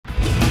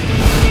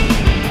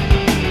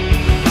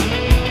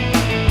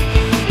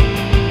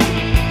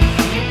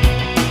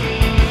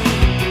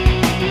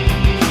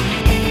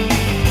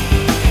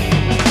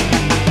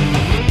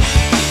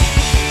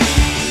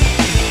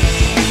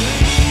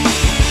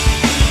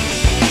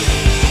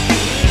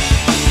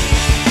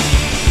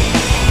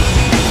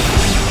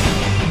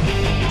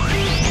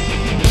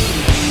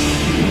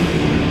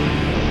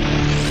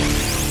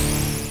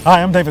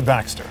Hi, I'm David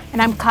Baxter.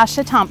 And I'm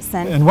Kasha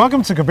Thompson. And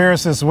welcome to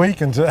Cabarrus This Week.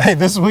 And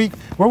this week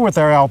we're with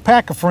our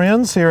alpaca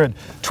friends here at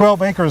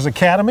 12 Acres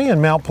Academy in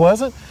Mount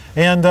Pleasant.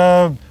 And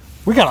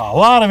we got a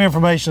lot of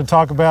information to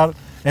talk about.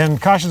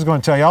 And Kasha's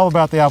going to tell you all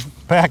about the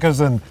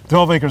alpacas and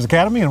 12 Acres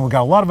Academy. And we've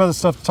got a lot of other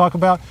stuff to talk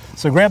about.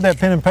 So grab that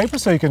pen and paper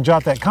so you can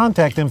jot that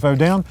contact info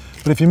down.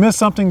 But if you miss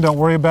something, don't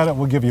worry about it.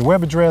 We'll give you a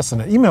web address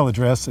and an email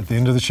address at the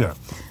end of the show.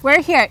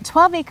 We're here at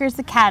 12 Acres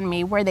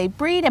Academy, where they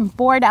breed and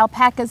board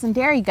alpacas and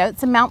dairy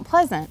goats in Mount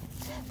Pleasant.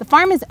 The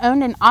farm is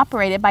owned and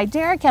operated by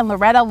Derek and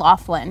Loretta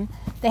Laughlin.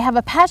 They have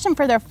a passion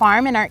for their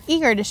farm and are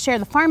eager to share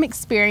the farm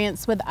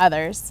experience with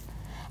others.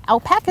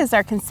 Alpacas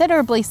are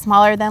considerably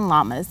smaller than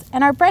llamas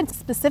and are bred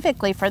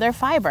specifically for their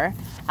fiber.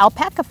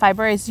 Alpaca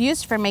fiber is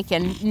used for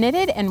making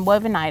knitted and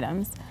woven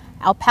items.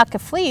 Alpaca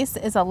fleece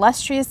is a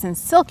lustrous and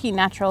silky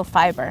natural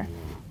fiber.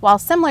 While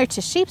similar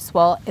to sheep's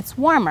wool, it's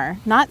warmer,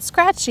 not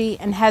scratchy,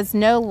 and has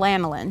no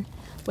lanolin,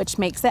 which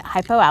makes it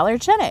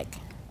hypoallergenic.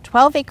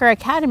 12 Acre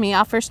Academy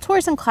offers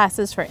tours and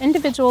classes for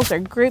individuals or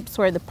groups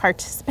where the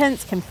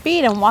participants can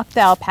feed and walk the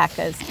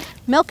alpacas,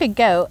 milk a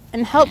goat,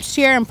 and help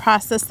shear and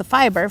process the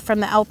fiber from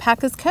the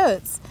alpaca's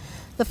coats.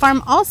 The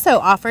farm also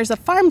offers a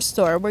farm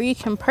store where you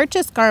can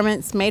purchase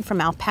garments made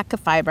from alpaca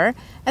fiber,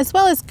 as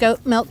well as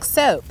goat milk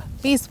soap,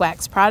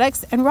 beeswax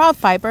products, and raw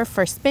fiber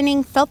for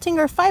spinning, felting,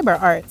 or fiber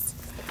arts.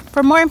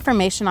 For more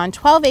information on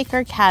 12 Acre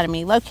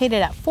Academy,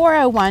 located at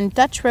 401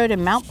 Dutch Road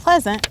in Mount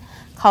Pleasant,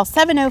 call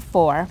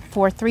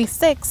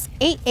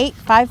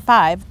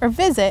 704-436-8855 or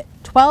visit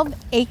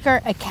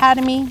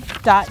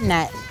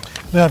 12acreacademy.net.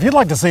 Now, if you'd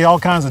like to see all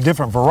kinds of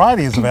different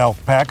varieties of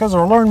alpacas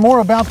or learn more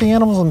about the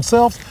animals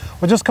themselves,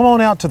 well, just come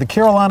on out to the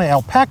Carolina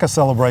Alpaca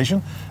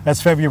Celebration.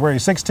 That's February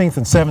 16th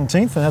and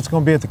 17th, and that's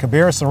going to be at the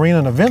Cabarrus Arena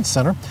and Events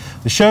Center.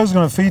 The show is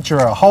going to feature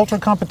a halter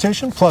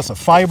competition, plus a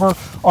fiber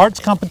arts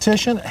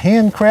competition,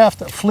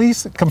 handcraft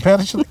fleece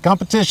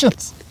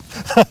competitions.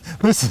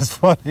 This is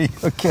funny.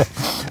 Okay.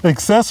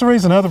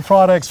 Accessories and other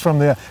products from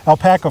the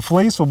alpaca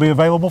fleece will be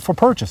available for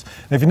purchase.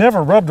 And if you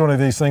never rubbed one of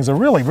these things, they're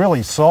really,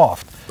 really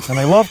soft, and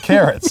they love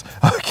carrots.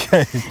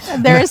 Okay.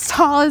 They're as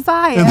tall as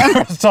I am. And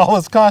they're as tall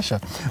as Kasha.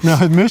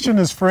 Now, admission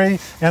is free,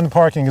 and the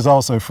parking is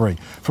also free.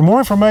 For more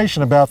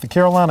information about the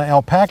Carolina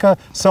Alpaca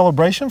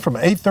Celebration from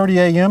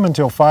 8:30 a.m.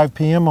 until 5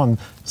 p.m. on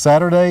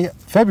Saturday,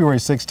 February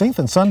 16th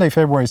and Sunday,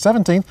 February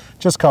 17th,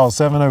 just call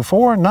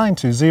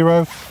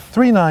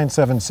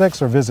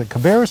 704-920-3976 or visit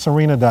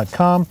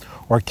cabarrusarena.com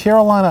or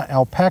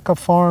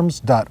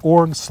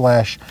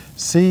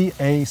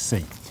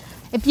carolinaalpacafarms.org/CAC.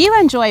 If you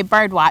enjoy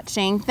bird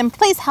watching, then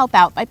please help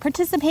out by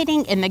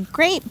participating in the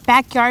Great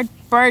Backyard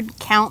Bird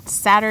Count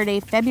Saturday,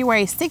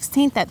 February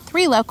 16th at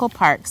 3 local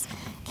parks,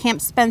 Camp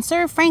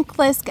Spencer, Frank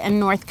Lisk, and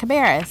North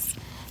Cabarrus.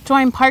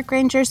 Join park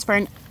rangers for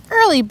an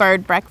early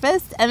bird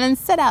breakfast and then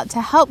set out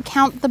to help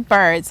count the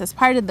birds as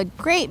part of the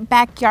Great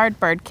Backyard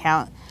Bird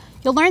Count.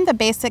 You'll learn the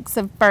basics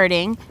of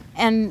birding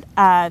and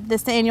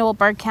this annual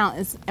bird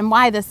count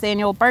why this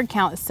annual bird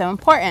count is so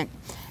important.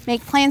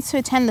 Make plans to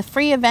attend the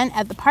free event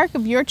at the park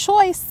of your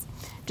choice.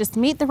 Just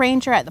meet the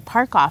ranger at the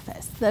park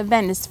office. The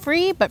event is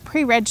free, but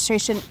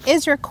pre-registration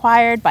is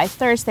required by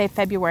Thursday,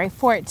 February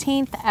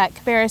 14th at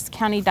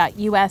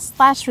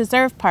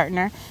cabarruscounty.us/reserve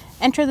partner.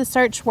 Enter the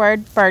search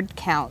word bird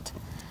count.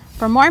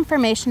 For more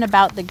information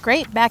about the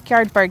Great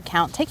Backyard Bird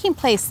Count taking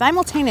place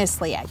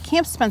simultaneously at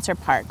Camp Spencer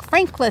Park,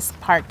 Frank Lisk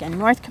Park, and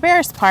North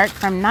Cabarrus Park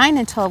from 9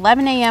 until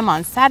 11 a.m.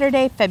 on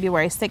Saturday,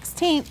 February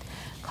 16th,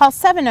 call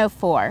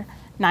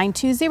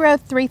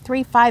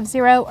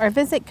 704-920-3350 or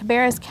visit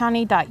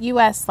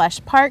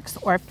cabarruscounty.us/parks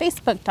or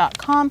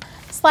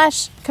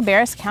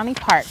facebook.com/Cabarrus County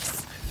Parks.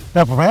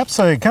 Now, perhaps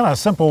a kind of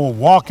simple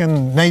walk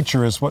in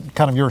nature is what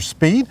kind of your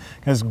speed.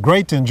 It's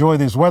great to enjoy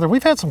this weather.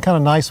 We've had some kind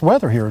of nice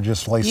weather here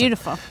just lately.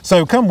 Beautiful.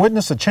 So come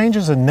witness the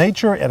changes in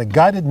nature at a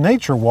guided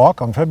nature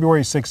walk on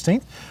February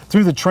 16th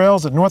through the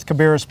trails at North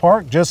Cabarrus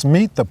Park. Just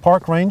meet the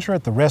park ranger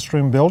at the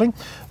restroom building.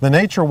 The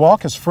nature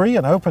walk is free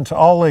and open to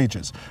all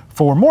ages.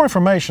 For more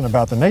information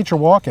about the nature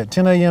walk at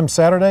 10 a.m.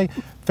 Saturday,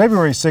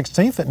 February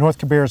 16th at North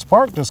Cabarrus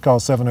Park, just call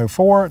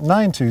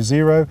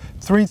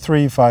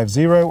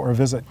 704-920-3350 or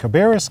visit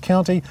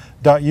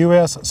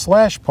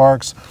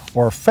cabarruscounty.us/parks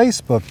or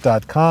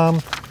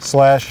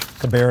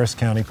facebook.com/Cabarrus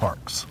County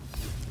Parks.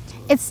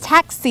 It's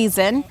tax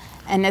season,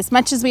 and as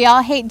much as we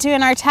all hate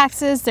doing our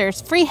taxes, there's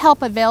free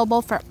help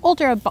available for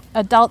older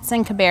adults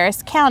in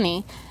Cabarrus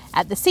County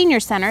at the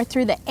Senior Center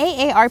through the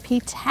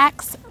AARP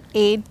Tax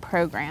Aid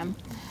Program.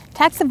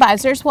 Tax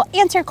advisors will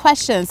answer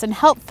questions and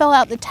help fill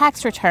out the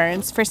tax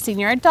returns for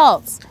senior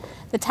adults.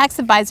 The tax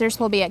advisors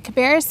will be at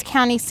Cabarrus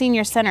County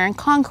Senior Center in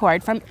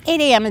Concord from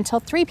 8 a.m. until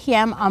 3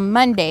 p.m. on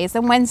Mondays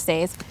and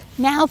Wednesdays,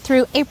 now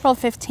through April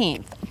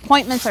 15th.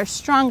 Appointments are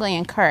strongly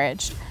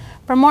encouraged.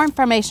 For more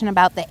information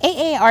about the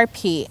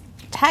AARP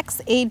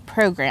Tax Aid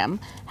Program,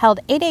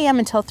 held 8 a.m.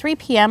 until 3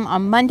 p.m.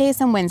 on Mondays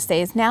and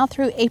Wednesdays, now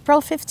through April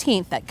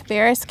 15th at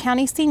Cabarrus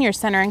County Senior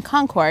Center in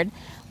Concord,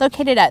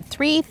 located at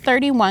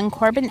 331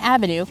 Corbin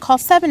Avenue, call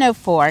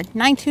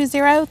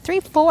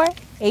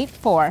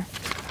 704-920-3484.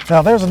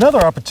 Now there's another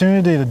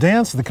opportunity to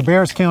dance at the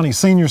Cabarrus County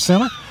Senior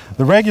Center.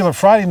 The regular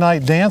Friday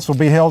night dance will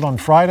be held on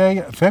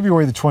Friday,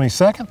 February the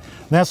 22nd. And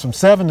that's from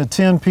 7 to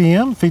 10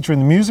 p.m. featuring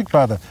the music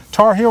by the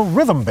Tar Heel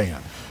Rhythm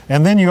Band.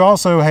 And then you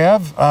also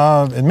have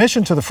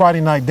admission to the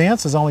Friday night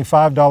dance is only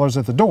 $5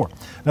 at the door.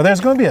 Now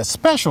there's going to be a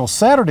special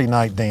Saturday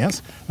night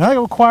dance. Now that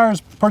requires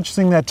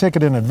purchasing that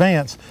ticket in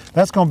advance.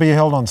 That's going to be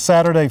held on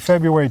Saturday,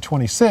 February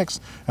 26th.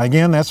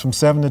 Again, that's from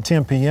 7 to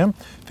 10 p.m.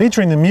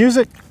 featuring the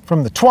music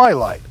from the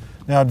Twilight.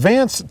 Now,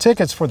 advance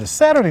tickets for the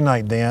Saturday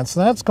night dance,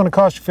 that's going to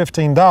cost you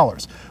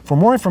 $15. For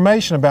more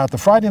information about the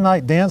Friday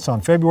night dance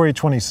on February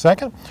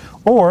 22nd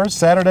or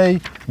Saturday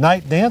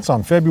night dance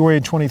on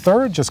February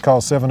 23rd, just call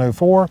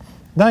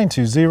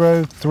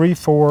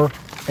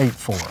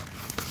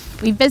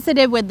 704-920-3484. We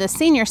visited with the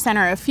Senior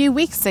Center a few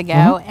weeks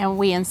ago, and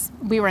we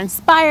were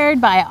inspired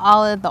by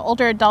all of the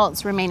older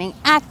adults remaining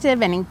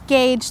active and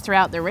engaged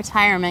throughout their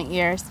retirement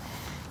years,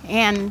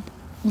 and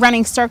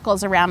running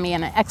circles around me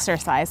in an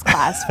exercise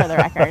class, for the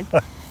record.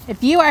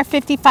 If you are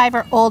 55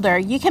 or older,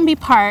 you can be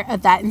part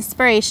of that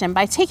inspiration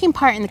by taking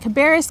part in the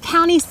Cabarrus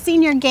County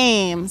Senior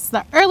Games.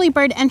 The early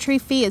bird entry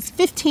fee is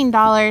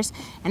 $15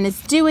 and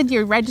is due with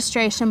your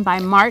registration by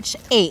March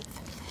 8th.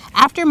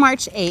 After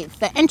March 8th,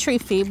 the entry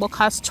fee will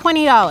cost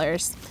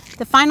 $20.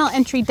 The final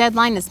entry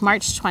deadline is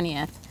March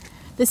 20th.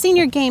 The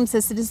Senior Games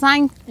is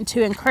designed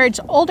to encourage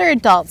older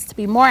adults to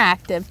be more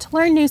active, to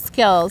learn new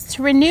skills,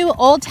 to renew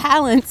old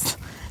talents,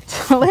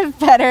 to live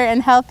better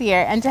and healthier,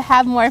 and to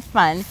have more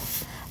fun.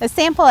 A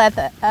sample of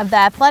the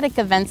athletic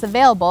events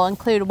available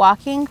include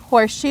walking,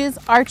 horseshoes,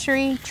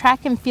 archery,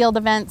 track and field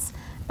events,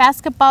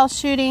 basketball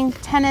shooting,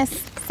 tennis,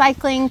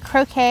 cycling,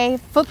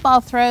 croquet,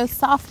 football throw,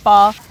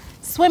 softball,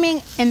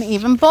 swimming, and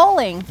even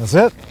bowling. That's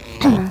it.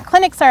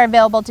 Clinics are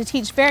available to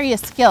teach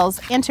various skills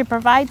and to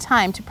provide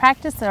time to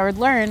practice or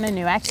learn a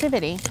new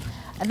activity.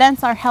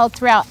 Events are held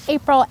throughout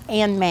April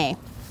and May.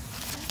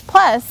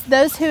 Plus,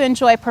 those who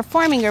enjoy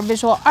performing or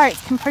visual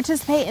arts can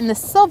participate in the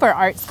Silver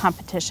Arts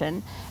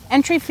competition.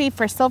 Entry fee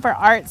for Silver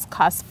Arts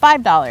costs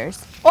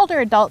 $5.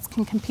 Older adults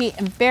can compete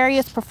in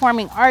various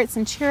performing arts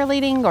and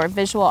cheerleading or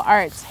visual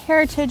arts,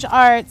 heritage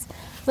arts,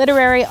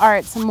 literary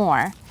arts, and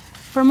more.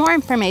 For more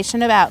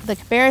information about the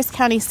Cabarrus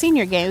County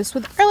Senior Games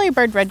with early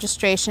bird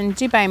registration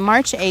due by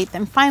March 8th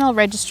and final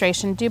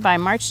registration due by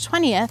March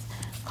 20th,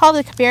 call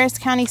the Cabarrus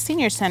County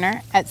Senior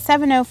Center at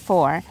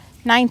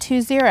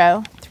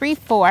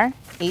 704-920-3483.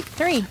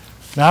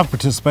 Now, I've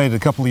participated a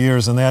couple of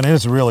years in that, and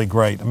it's really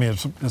great. I mean,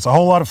 it's a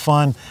whole lot of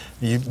fun.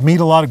 You meet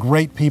a lot of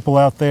great people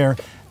out there,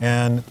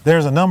 and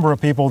there's a number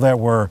of people that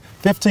were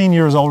 15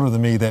 years older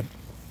than me that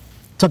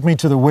took me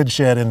to the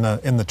woodshed in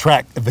the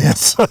track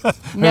events.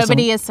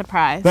 Nobody is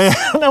surprised.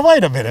 Now,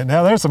 wait a minute.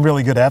 Now, there's some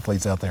really good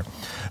athletes out there.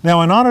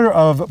 Now, in honor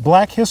of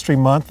Black History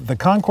Month, the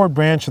Concord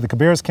branch of the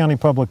Cabarrus County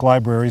Public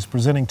Library is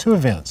presenting two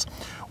events.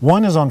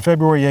 One is on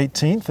February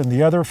 18th and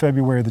the other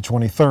February the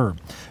 23rd.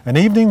 An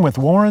evening with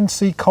Warren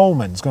C.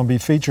 Coleman is going to be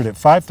featured at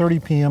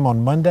 5:30 p.m.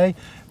 on Monday,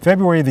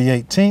 February the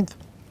 18th,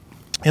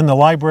 in the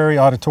library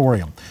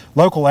auditorium.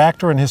 Local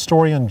actor and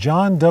historian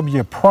John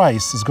W.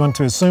 Price is going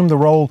to assume the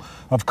role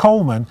of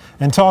Coleman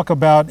and talk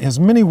about his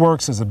many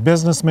works as a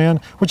businessman,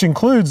 which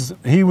includes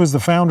he was the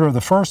founder of the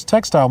first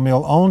textile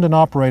mill owned and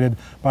operated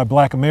by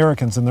Black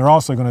Americans, and they're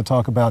also going to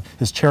talk about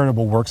his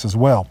charitable works as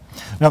well.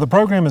 Now, the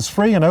program is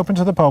free and open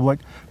to the public.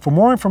 For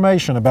more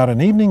information about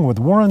an evening with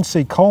Warren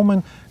C.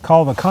 Coleman,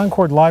 call the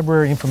Concord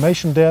Library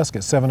Information Desk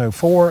at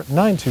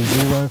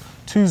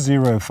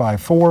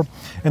 704-920-2054.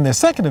 And the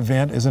second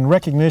event is in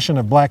recognition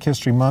of Black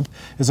History Month,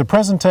 is a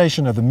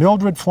presentation of the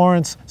Mildred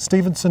Florence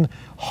Stevenson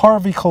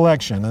Harvey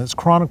Collection, and it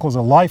chronicles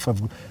a life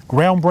of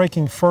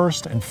groundbreaking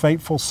first and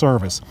faithful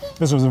service.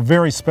 This was a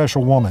very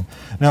special woman.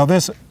 Now,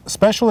 this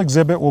special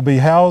exhibit will be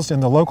housed in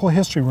the local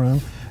history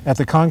room at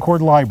the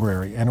Concord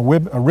Library, and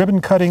a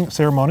ribbon cutting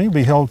ceremony will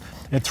be held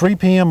at 3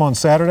 p.m. on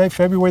Saturday,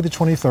 February the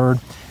 23rd,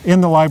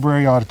 in the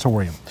library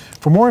auditorium.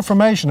 For more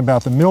information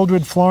about the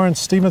Mildred Florence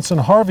Stevenson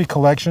Harvey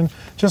Collection,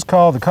 just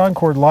call the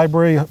Concord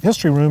Library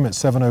History Room at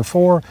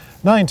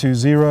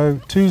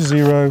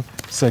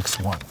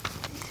 704-920-2061.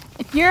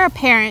 If you're a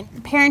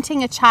parent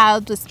parenting a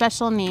child with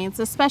special needs,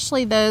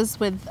 especially those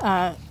with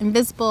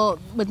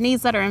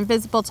needs that are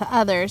invisible to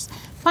others,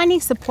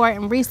 finding support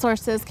and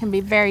resources can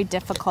be very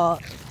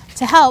difficult.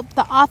 To help,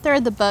 the author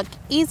of the book,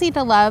 Easy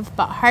to Love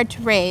But Hard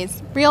to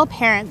Raise, Real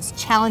Parents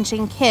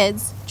Challenging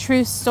Kids,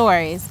 True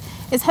Stories,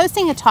 is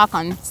hosting a talk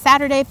on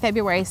Saturday,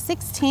 February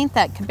 16th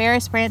at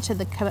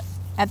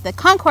the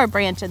Concord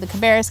branch of the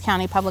Cabarrus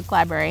County Public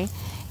Library.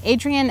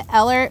 Adrienne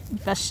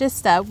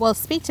Eller-Bashista will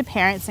speak to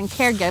parents and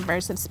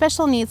caregivers of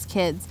special needs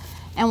kids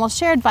and will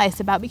share advice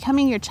about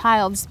becoming your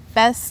child's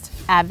best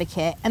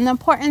advocate and the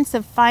importance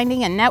of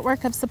finding a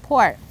network of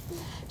support.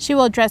 She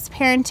will address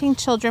parenting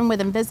children with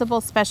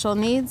invisible special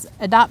needs,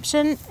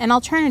 adoption, and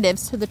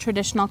alternatives to the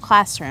traditional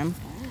classroom.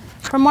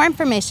 For more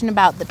information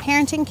about the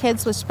Parenting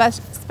Kids with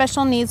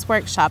Special Needs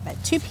workshop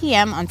at 2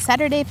 p.m. on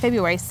Saturday,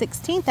 February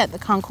 16th at the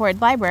Concord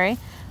Library,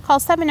 call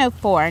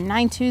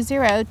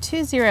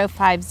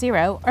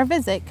 704-920-2050 or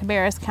visit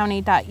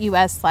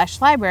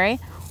cabarruscounty.us/library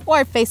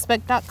or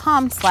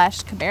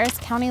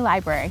facebook.com/Cabarrus County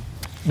Library.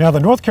 Now,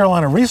 the North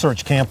Carolina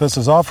Research Campus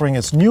is offering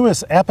its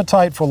newest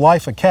Appetite for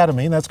Life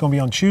Academy, and that's going to be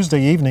on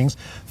Tuesday evenings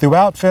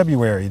throughout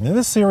February. Now,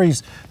 this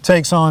series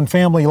takes on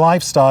family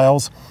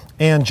lifestyles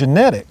and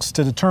genetics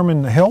to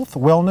determine health,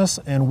 wellness,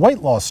 and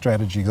weight loss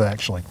strategies,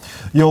 actually.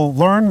 You'll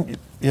learn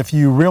if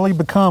you really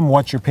become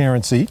what your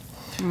parents eat,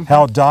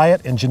 how diet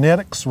and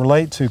genetics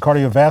relate to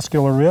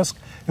cardiovascular risk,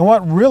 and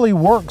what really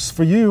works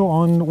for you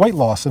on weight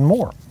loss and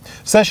more.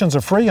 Sessions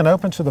are free and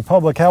open to the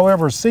public.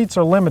 However, seats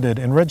are limited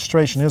and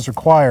registration is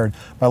required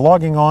by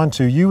logging on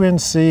to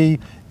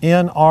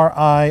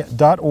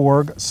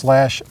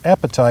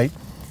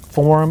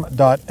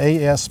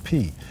uncnri.org/appetiteforum.asp.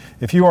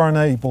 If you are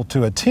unable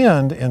to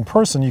attend in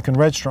person, you can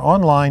register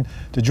online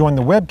to join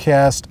the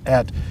webcast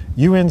at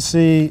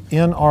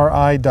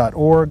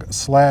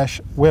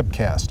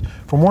uncnri.org/webcast.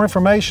 For more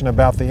information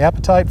about the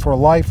Appetite for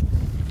Life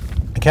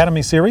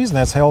Academy series, and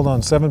that's held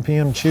on 7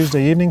 p.m.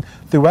 Tuesday evening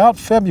throughout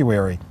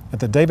February at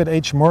the David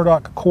H.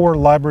 Murdoch Core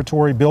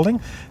Laboratory Building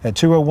at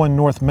 201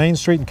 North Main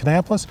Street in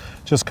Kannapolis,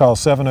 just call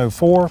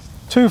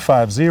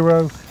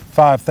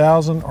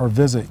 704-250-5000 or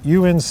visit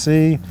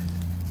uncnri.org.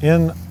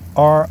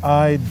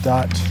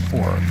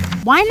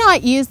 Why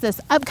not use this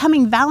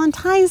upcoming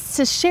Valentine's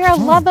to share a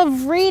love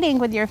of reading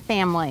with your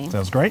family?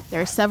 Sounds great.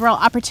 There are several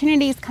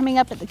opportunities coming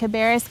up at the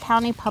Cabarrus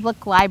County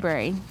Public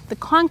Library. The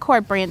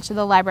Concord branch of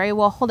the library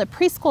will hold a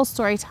preschool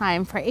story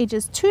time for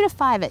ages 2 to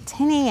 5 at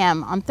 10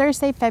 a.m. on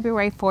Thursday,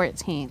 February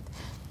 14th.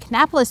 The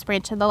Kannapolis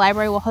branch of the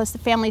library will host a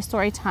family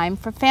story time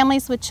for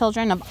families with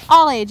children of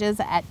all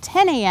ages at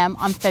 10 a.m.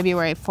 on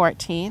February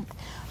 14th.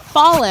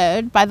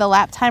 Followed by the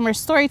Lap Timer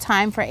story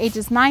time for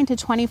ages 9 to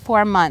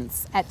 24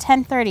 months at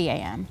 10:30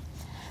 a.m.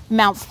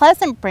 Mount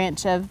Pleasant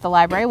branch of the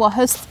library will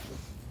host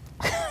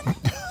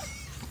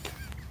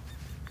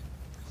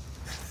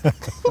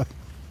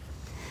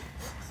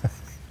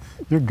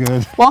You're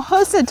good. will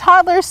host a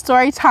toddler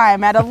story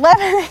time at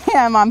 11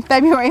 a.m. on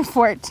February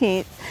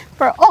 14th.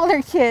 For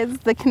older kids,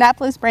 the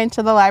Kannapolis branch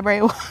of the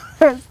library will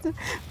host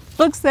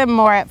Books and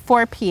More at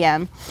 4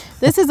 p.m.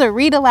 This is a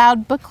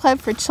read-aloud book club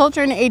for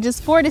children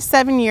ages 4 to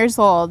 7 years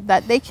old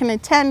that they can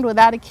attend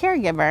without a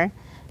caregiver.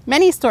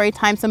 Many story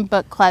times and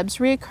book clubs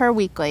reoccur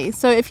weekly,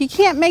 so if you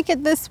can't make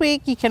it this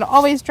week, you can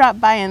always drop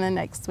by in the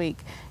next week.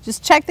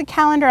 Just check the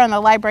calendar on the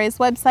library's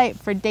website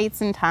for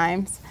dates and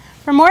times.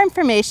 For more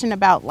information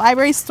about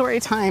library story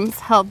times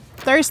held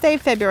Thursday,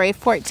 February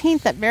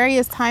 14th at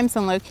various times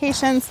and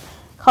locations,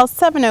 call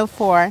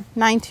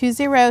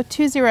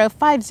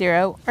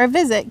 704-920-2050 or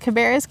visit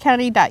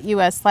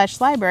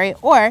cabarruscounty.us/library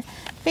or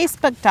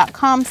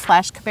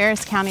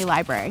facebook.com/Cabarrus County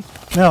Library.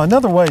 Now,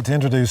 another way to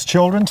introduce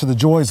children to the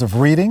joys of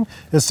reading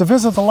is to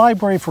visit the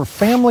library for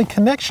Family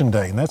Connection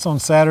Day, and that's on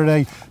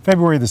Saturday,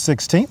 February the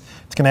 16th.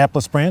 It's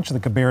Kannapolis branch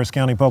of the Cabarrus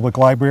County Public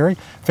Library.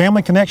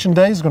 Family Connection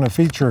Day is going to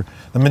feature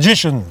the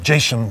magician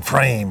Jason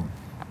Frame.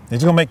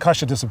 He's going to make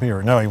Kasha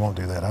disappear. No, he won't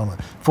do that. I don't know.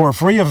 For a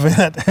free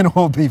event, and it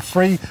will be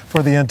free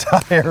for the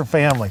entire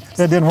family.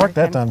 It didn't work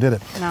that time, did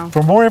it? No.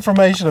 For more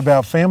information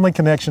about Family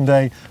Connection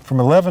Day from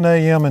 11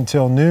 a.m.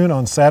 until noon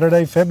on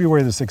Saturday,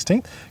 February the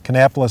 16th,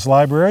 Kannapolis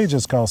Library,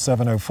 just call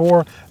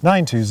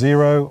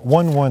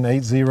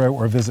 704-920-1180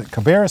 or visit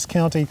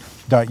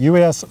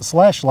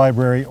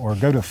cabarruscounty.us/library or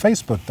go to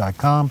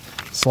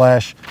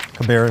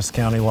facebook.com/Cabarrus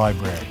County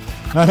Library.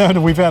 I know that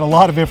we've had a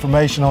lot of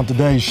information on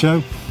today's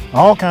show.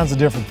 All kinds of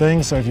different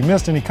things, so if you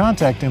missed any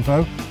contact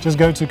info, just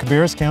go to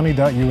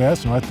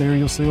cabarruscounty.us, and right there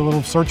you'll see a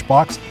little search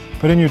box.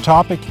 Put in your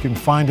topic, you can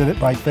find it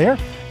right there.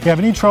 If you have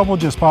any trouble,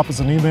 just pop us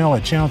an email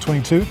at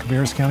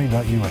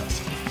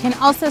channel22@cabarruscounty.us. You can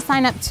also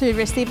sign up to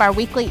receive our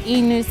weekly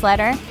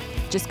e-newsletter.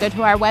 Just go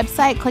to our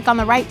website, click on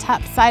the right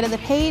top side of the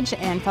page,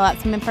 and fill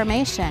out some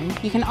information.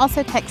 You can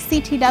also text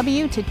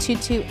CTW to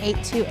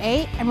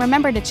 22828, and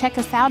remember to check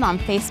us out on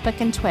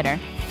Facebook and Twitter.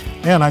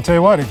 And I tell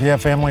you what, if you have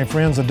family and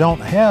friends that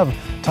don't have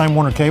Time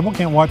Warner Cable,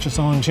 can't watch us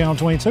on Channel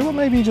 22, or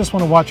maybe you just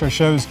want to watch our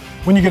shows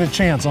when you get a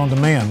chance on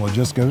demand, well,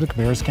 just go to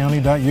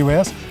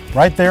cabarruscounty.us.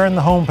 Right there in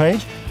the home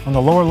page, on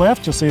the lower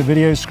left, you'll see a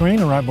video screen,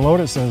 and right below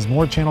it, it says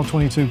More Channel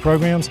 22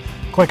 Programs.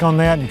 Click on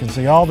that, and you can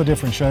see all the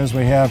different shows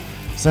we have.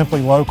 Simply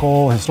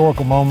Local,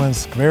 Historical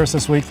Moments, Cabarrus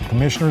This Week, the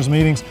Commissioners'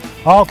 Meetings,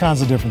 all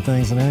kinds of different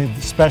things, and any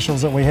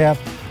specials that we have.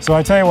 So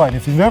I tell you what,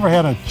 if you've never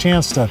had a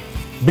chance to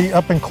be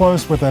up and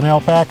close with an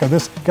alpaca,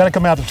 this got to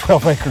come out to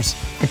 12 Acres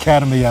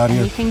Academy out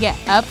here. You can get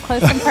up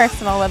close and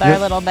personal with our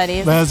little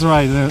buddies. That's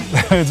right.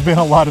 It's been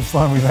a lot of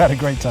fun. We've had a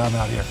great time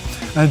out here.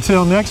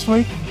 Until next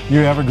week,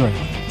 you have a great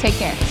one. Take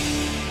care.